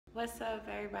What's up,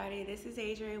 everybody? This is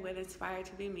Adrian with Inspired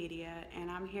to Be Media,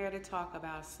 and I'm here to talk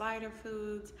about slider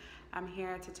foods. I'm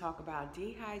here to talk about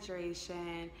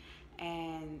dehydration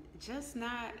and just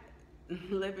not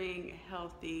living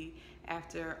healthy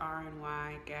after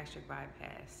RNY gastric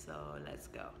bypass. So let's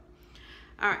go.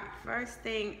 All right, first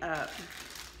thing up,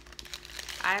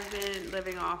 I've been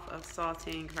living off of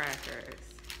saltine crackers.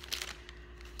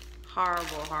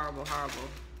 Horrible, horrible, horrible.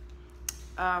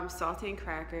 Saltine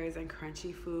crackers and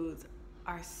crunchy foods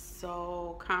are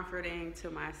so comforting to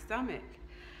my stomach.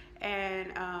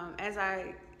 And as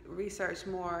I researched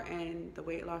more in the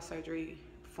weight loss surgery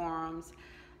forums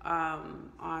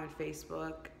on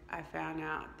Facebook, I found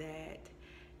out that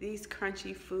these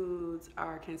crunchy foods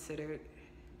are considered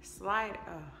slide.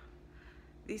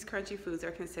 These crunchy foods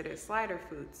are considered slider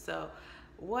foods. So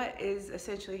what is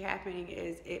essentially happening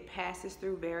is it passes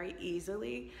through very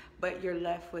easily, but you're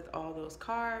left with all those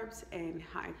carbs and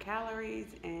high calories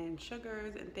and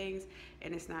sugars and things,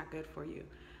 and it's not good for you.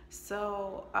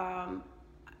 So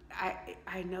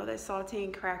I know that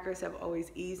saltine crackers have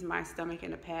always eased my stomach in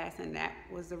the past, and that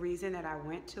was the reason that I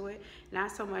went to it.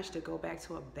 Not so much to go back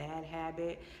to a bad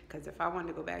habit, because if I wanted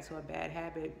to go back to a bad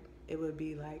habit, it would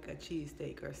be like a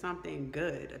cheesesteak or something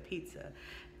good, a pizza.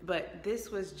 But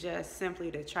this was just simply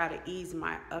to try to ease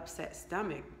my upset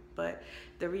stomach. But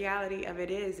the reality of it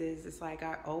is it's like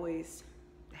I always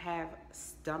have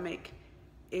stomach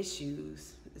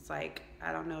issues. It's like,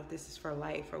 I don't know if this is for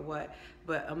life or what,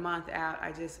 but a month out,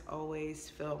 I just always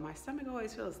feel, my stomach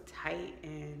always feels tight,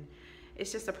 and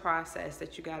it's just a process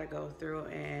that you gotta go through,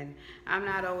 and I'm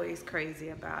not always crazy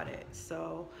about it.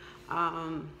 So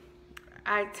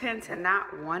I tend to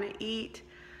not wanna eat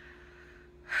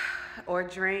or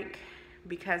drink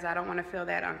because I don't want to feel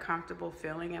that uncomfortable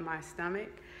feeling in my stomach.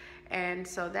 And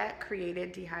so that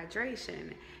created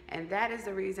dehydration. And that is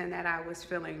the reason that I was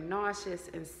feeling nauseous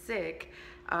and sick,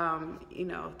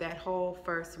 that whole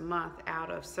first month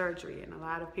out of surgery. And a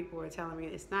lot of people were telling me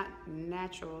it's not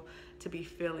natural to be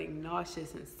feeling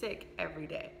nauseous and sick every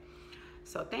day.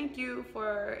 So thank you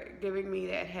for giving me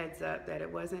that heads up that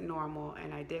it wasn't normal.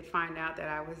 And I did find out that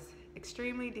I was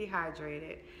extremely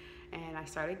dehydrated. And I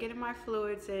started getting my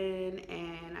fluids in,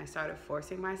 and I started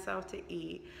forcing myself to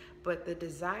eat, but the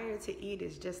desire to eat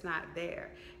is just not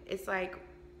there. It's like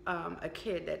a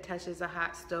kid that touches a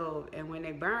hot stove, and when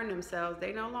they burn themselves,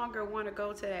 they no longer want to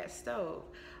go to that stove.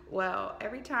 Well,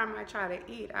 every time I try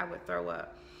to eat, I would throw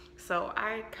up. So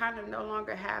I kind of no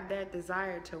longer have that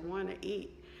desire to want to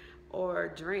eat or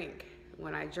drink.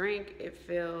 When I drink, it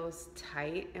feels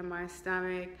tight in my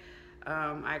stomach.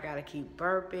 I gotta keep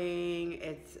burping.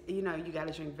 It's, you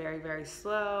gotta drink very, very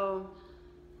slow.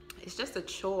 It's just a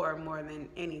chore more than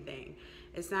anything.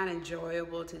 It's not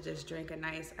enjoyable to just drink a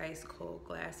nice ice cold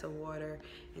glass of water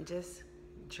and just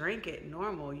drink it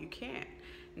normal. You can't.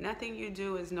 Nothing you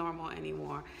do is normal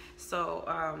anymore. So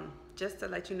just to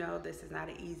let you know, this is not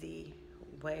an easy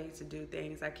way to do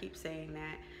things. I keep saying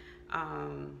that.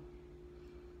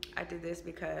 I did this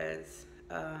because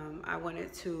I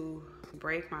wanted to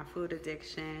break my food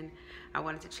addiction. I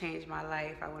wanted to change my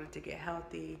life. I wanted to get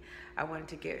healthy. I wanted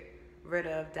to get rid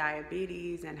of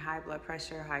diabetes and high blood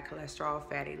pressure, high cholesterol,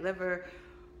 fatty liver,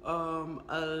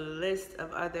 a list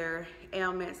of other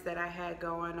ailments that I had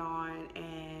going on,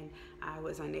 and I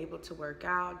was unable to work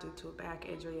out due to a back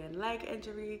injury and leg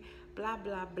injury, blah,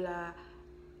 blah, blah.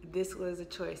 This was a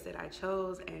choice that I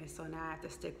chose, and so now I have to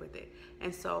stick with it.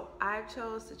 And so I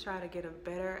chose to try to get a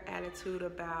better attitude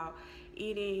about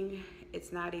eating.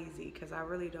 It's not easy because I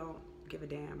really don't give a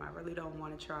damn. I really don't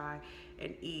want to try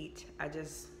and eat. I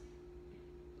just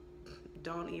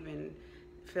don't even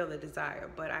feel the desire.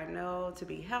 But I know to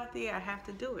be healthy, I have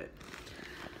to do it.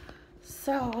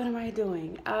 So what am I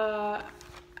doing? I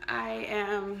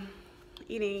am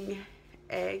eating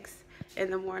eggs in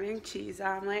the morning, cheese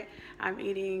omelet. I'm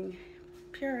eating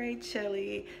pureed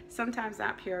chili, sometimes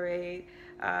not pureed,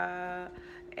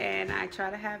 and I try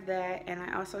to have that. And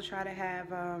I also try to have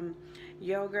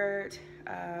yogurt.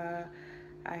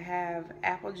 I have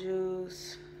apple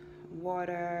juice,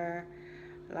 water,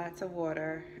 lots of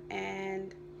water,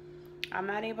 and I'm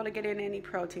not able to get in any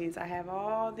proteins. I have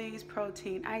all these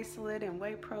protein isolate and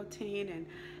whey protein and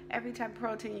every type of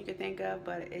protein you can think of,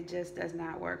 but it just does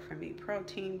not work for me.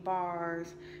 Protein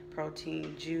bars,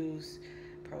 protein juice,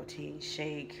 protein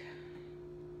shake.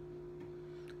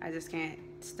 I just can't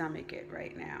stomach it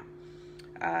right now.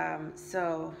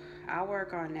 So I'll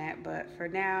work on that, but for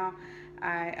now,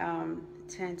 I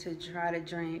tend to try to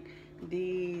drink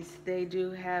these. They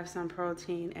do have some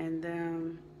protein in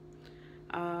them.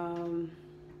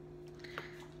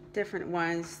 Different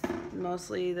ones,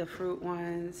 mostly the fruit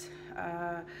ones.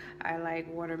 I like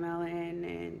watermelon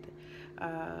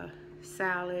and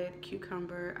salad,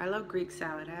 cucumber. I love Greek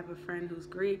salad. I have a friend who's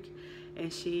Greek,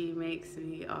 and she makes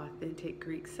me authentic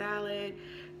Greek salad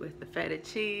with the feta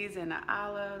cheese and the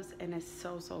olives, and it's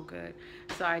so, so good.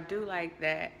 So I do like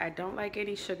that. I don't like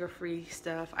any sugar-free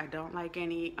stuff. I don't like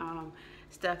any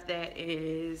stuff that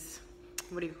is,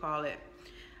 what do you call it?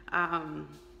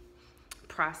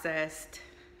 Processed,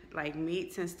 like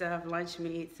meats and stuff, lunch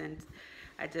meats, and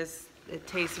it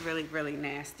tastes really, really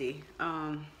nasty.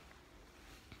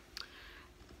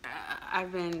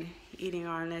 I've been eating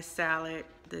on this salad,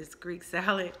 this Greek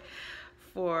salad,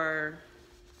 for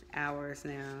hours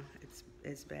now.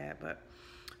 It's bad, but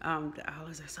the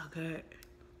olives are so good.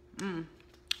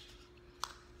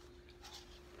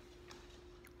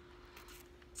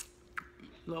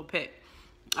 Little pit.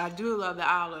 I do love the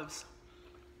olives.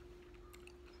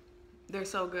 They're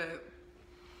so good.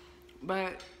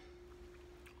 But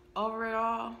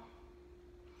overall,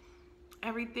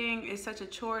 everything is such a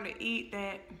chore to eat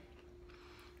that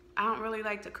I don't really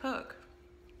like to cook.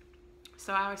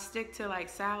 So I would stick to like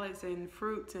salads and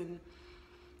fruits and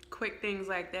quick things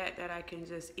like that that I can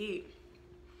just eat.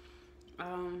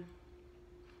 And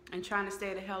trying to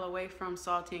stay the hell away from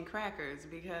saltine crackers,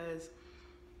 because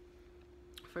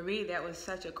for me that was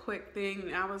such a quick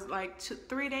thing. I was like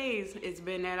 3 days it's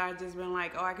been that I just been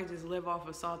like, oh, I could just live off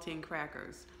of saltine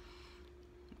crackers.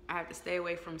 I have to stay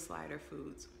away from slider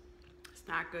foods. It's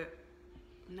not good.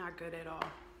 Not good at all.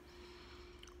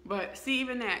 But see,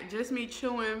 even that, just me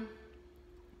chewing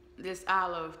this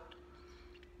olive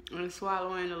and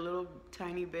swallowing a little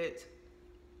tiny bit,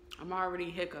 I'm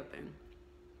already hiccuping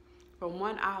from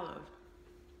one olive.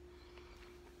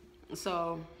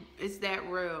 So it's that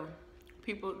real.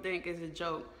 People think it's a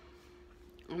joke.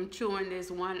 I'm chewing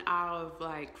this one olive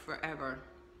like forever.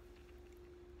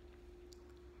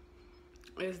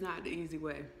 It's not the easy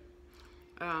way.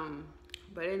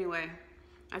 But anyway,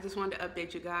 I just wanted to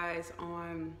update you guys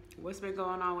on what's been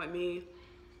going on with me.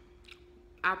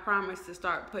 I promise to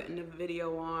start putting the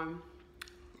video on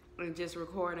and just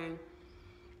recording.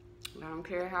 I don't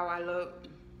care how I look.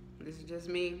 This is just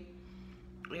me.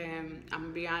 And I'm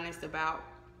gonna be honest about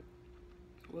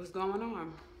what's going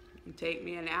on. It take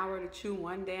me an hour to chew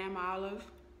one damn olive.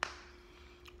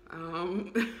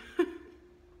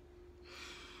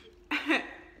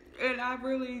 And I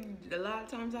really, a lot of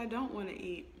times I don't want to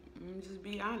eat. Just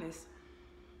be honest.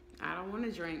 I don't want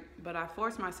to drink, but I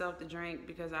force myself to drink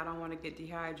because I don't want to get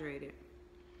dehydrated.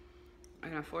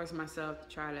 And I force myself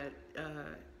to try to,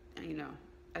 you know,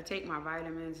 I take my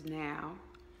vitamins now,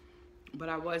 but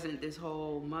I wasn't this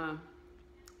whole month.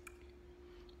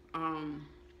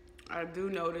 I do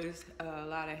notice a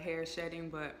lot of hair shedding,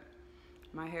 but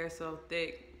my hair's so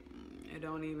thick, it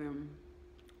don't even,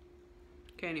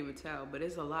 can't even tell, but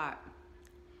it's a lot.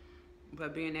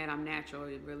 But being that I'm natural,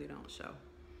 it really don't show.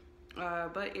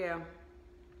 But yeah,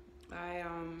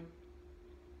 I'm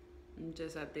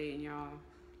just updating y'all.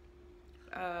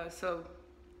 So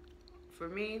for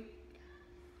me,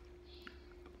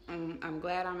 I'm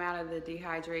glad I'm out of the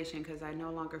dehydration because I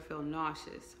no longer feel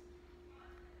nauseous.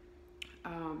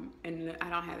 And I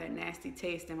don't have that nasty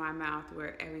taste in my mouth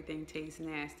where everything tastes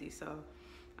nasty. So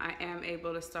I am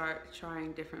able to start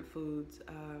trying different foods.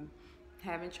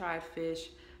 Haven't tried fish,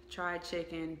 tried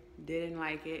chicken, didn't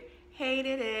like it,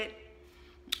 hated it.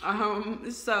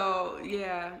 So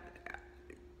yeah,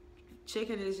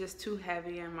 chicken is just too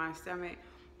heavy in my stomach,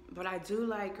 but I do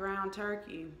like ground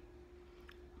turkey.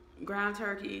 Ground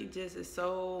turkey just is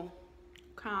so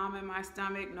calm in my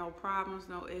stomach, no problems,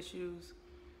 no issues.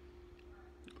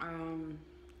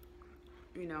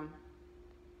 You know,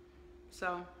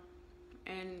 so,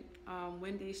 and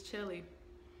Wendy's chili,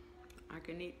 I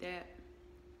can eat that.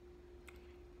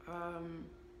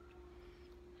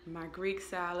 My Greek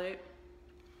salad,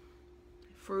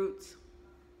 fruits,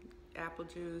 apple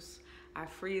juice. I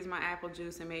freeze my apple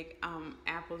juice and make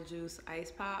apple juice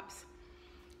ice pops.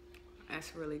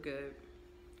 That's really good.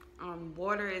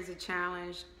 Water is a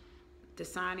challenge.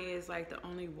 Dasani is like the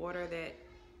only water that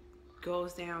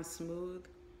goes down smooth.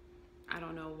 I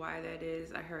don't know why that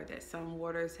is. I heard that some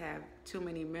waters have too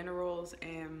many minerals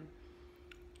and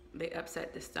they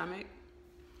upset the stomach.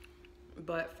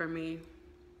 But for me,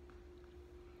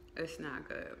 it's not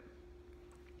good.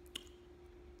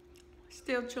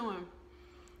 Still chewing.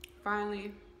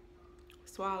 Finally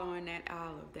swallowing that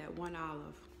olive, that one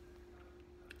olive.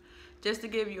 Just to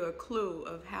give you a clue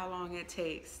of how long it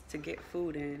takes to get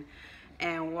food in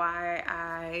and why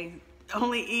I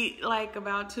only eat like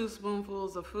about 2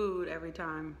 spoonfuls of food every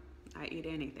time I eat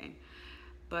anything.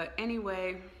 But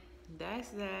anyway, that's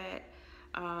that.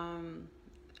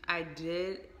 I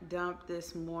did dump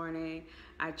this morning.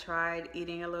 I tried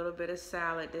eating a little bit of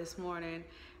salad this morning.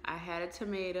 I had a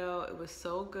tomato. It was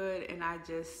so good, and I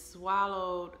just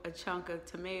swallowed a chunk of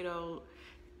tomato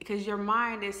because your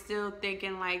mind is still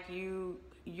thinking like you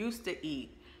used to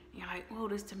eat. You're like, oh,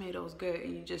 this tomato's good.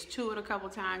 And you just chew it a couple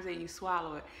times and you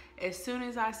swallow it. As soon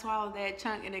as I swallowed that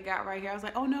chunk and it got right here, I was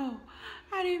like, oh no,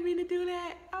 I didn't mean to do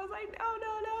that. I was like, no,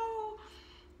 no, no.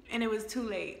 And it was too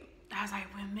late. I was like,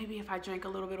 well, maybe if I drink a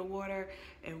little bit of water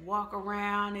and walk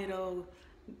around, it'll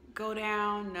go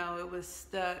down. No, it was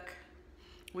stuck.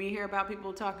 When you hear about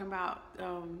people talking about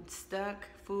stuck,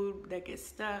 food that gets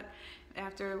stuck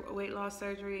after weight loss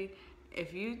surgery,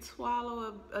 if you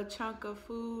swallow a chunk of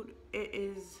food, it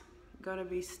is gonna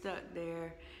be stuck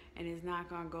there and it's not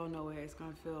gonna go nowhere. It's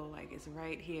gonna feel like it's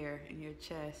right here in your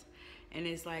chest, and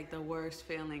it's like the worst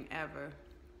feeling ever.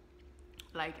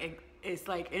 Like it's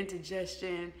like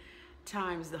indigestion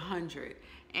times 100,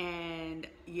 and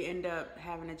you end up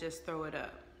having to just throw it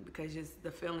up because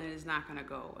the feeling is not gonna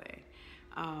go away.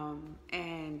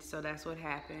 And so that's what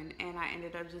happened, and I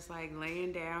ended up just like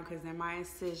laying down because then my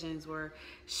incisions were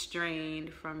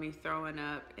strained from me throwing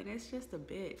up, and it's just a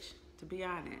bitch, to be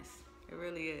honest. It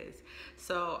really is.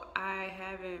 So I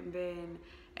haven't been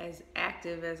as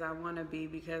active as I want to be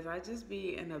because I just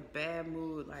be in a bad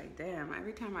mood. Like, damn,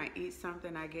 every time I eat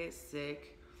something I get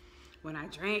sick. When I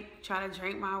try to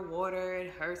drink my water,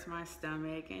 it hurts my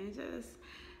stomach, and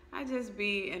I just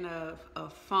be in a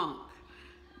funk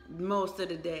most of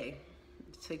the day,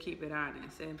 to keep it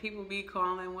honest. And people be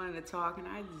calling, wanting to talk, and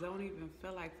I don't even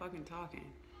feel like fucking talking.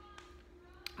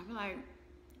 I'm like,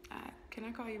 can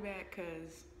I call you back?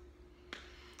 Because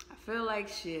I feel like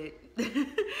shit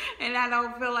and I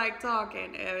don't feel like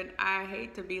talking. And I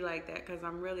hate to be like that because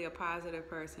I'm really a positive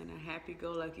person, a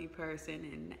happy-go-lucky person,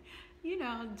 and you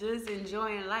know, just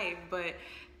enjoying life. But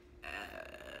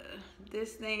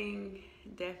this thing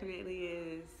definitely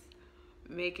is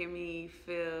making me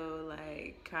feel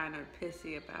like kind of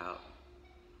pissy about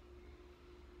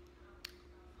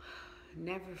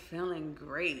never feeling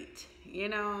great. You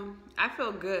know, I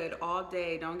feel good all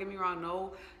day. Don't get me wrong,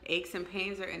 no aches and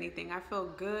pains or anything. I feel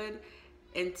good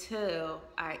until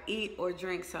I eat or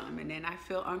drink something, and then I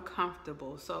feel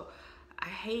uncomfortable. So I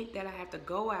hate that I have to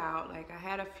go out. Like, I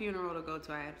had a funeral to go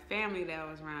to. I had family that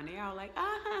was around. They all like,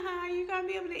 are you gonna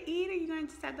be able to eat, or you gonna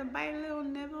just have to bite a little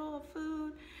nibble of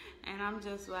food? And I'm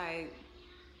just like,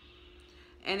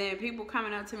 and then people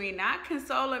coming up to me, not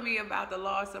consoling me about the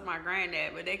loss of my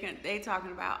granddad, but they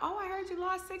talking about, oh, I heard you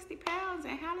lost 60 pounds,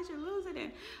 and how did you lose it?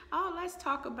 And oh, let's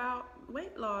talk about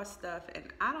weight loss stuff. And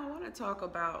I don't want to talk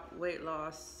about weight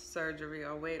loss surgery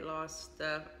or weight loss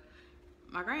stuff.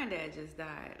 My granddad just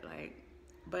died, like,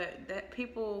 but that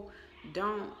people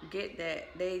don't get that.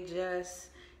 They just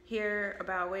hear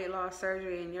about weight loss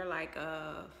surgery, and you're like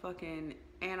a fucking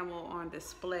animal on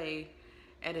display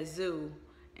at a zoo,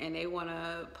 and they want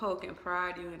to poke and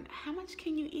prod you. And how much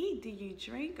can you eat? Do you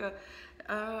drink?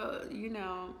 Or, you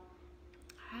know,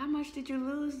 how much did you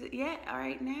lose yet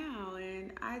right now?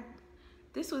 And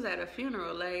this was at a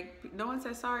funeral. Like, no one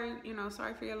said sorry, you know,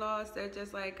 sorry for your loss. They're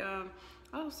just like,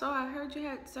 oh, so I heard you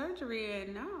had surgery,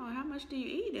 and no, how much do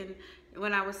you eat? And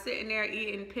when I was sitting there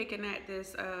eating, picking at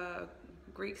this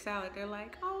Greek salad, they're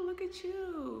like, oh, look at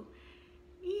you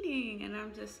eating. And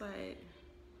I'm just like,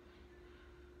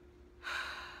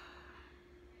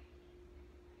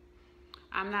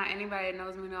 anybody that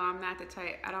knows me know I'm not the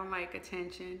type, I don't like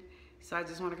attention. So I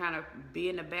just want to kind of be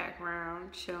in the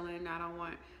background, chilling. I don't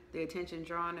want the attention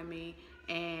drawn to me.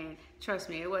 And trust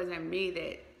me, it wasn't me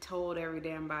that told every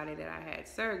damn body that I had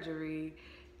surgery.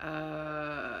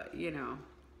 You know,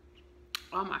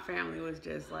 all my family was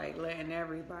just like letting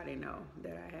everybody know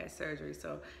that I had surgery.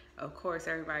 So of course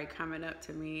everybody coming up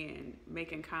to me and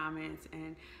making comments,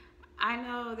 and I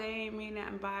know they ain't mean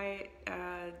nothing by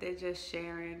it. They're just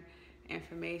sharing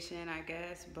information, I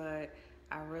guess. But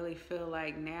I really feel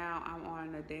like now I'm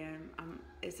on a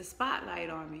it's a spotlight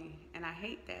on me, and I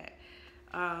hate that.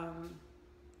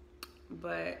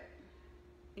 But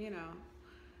you know,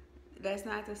 that's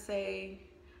not to say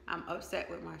I'm upset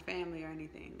with my family or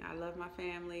anything. I love my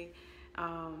family.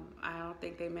 I don't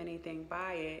think they meant anything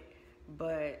by it,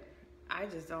 but I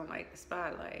just don't like the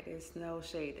spotlight. It's no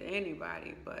shade to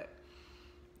anybody, but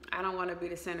I don't want to be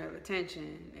the center of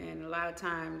attention. And a lot of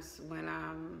times when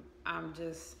I'm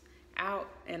just out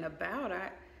and about,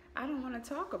 I don't want to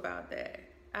talk about that.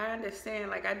 I understand,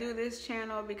 like, I do this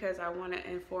channel because I want to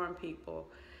inform people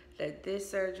that this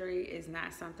surgery is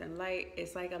not something light.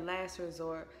 It's like a last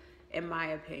resort, in my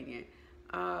opinion.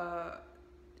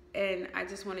 And I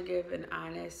just want to give an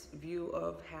honest view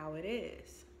of how it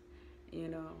is, you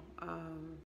know.